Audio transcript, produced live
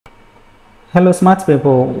Hello smart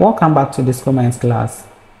people, welcome back to this Comments class.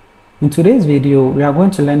 In today's video, we are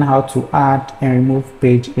going to learn how to add and remove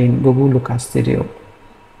page in Google Looker Studio.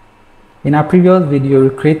 In our previous video, we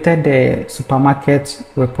created the supermarket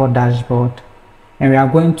report dashboard and we are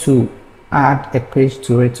going to add a page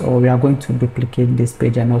to it, or we are going to duplicate this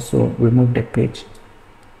page and also remove the page.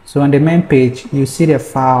 So on the main page, you see the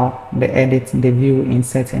file, the edit, the view,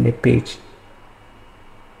 insert, and the page.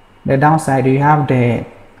 The downside, you have the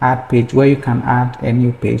add page where you can add a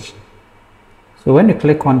new page. So when you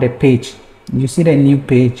click on the page, you see the new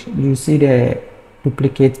page, you see the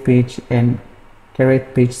duplicate page and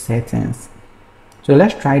correct page settings. So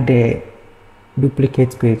let's try the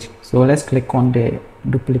duplicate page. So let's click on the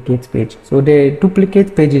duplicate page. So the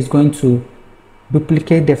duplicate page is going to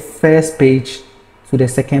duplicate the first page to the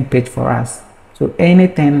second page for us. So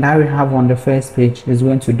anything that we have on the first page is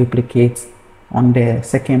going to duplicate on the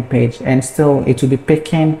second page, and still it will be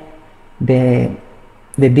picking the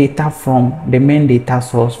data from the main data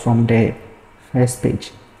source from the first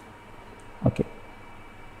page. Okay,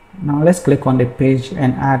 now let's click on the page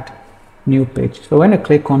and add new page. So when you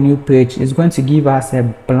click on new page, it's going to give us a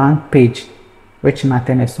blank page which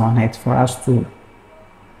nothing is on it for us to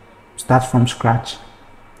start from scratch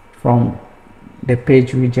from the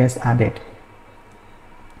page we just added.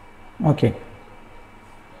 Okay,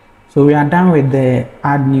 so we are done with the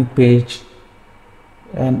add new page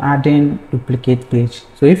and adding duplicate page.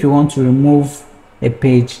 So if you want to remove a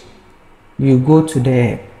page, you go to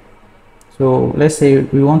the, so let's say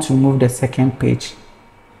we want to remove the second page.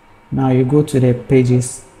 Now you go to the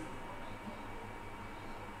pages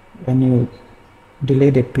and you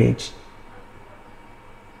delete the page.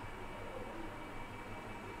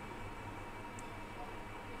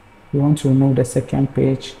 You want to remove the second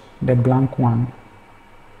page, the blank one,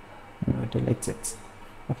 delete it.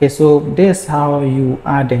 Okay, so this is how you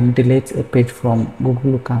add and delete a page from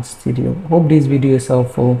Google Looker Studio. Hope this video is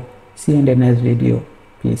helpful. See you in the next video.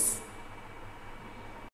 Peace.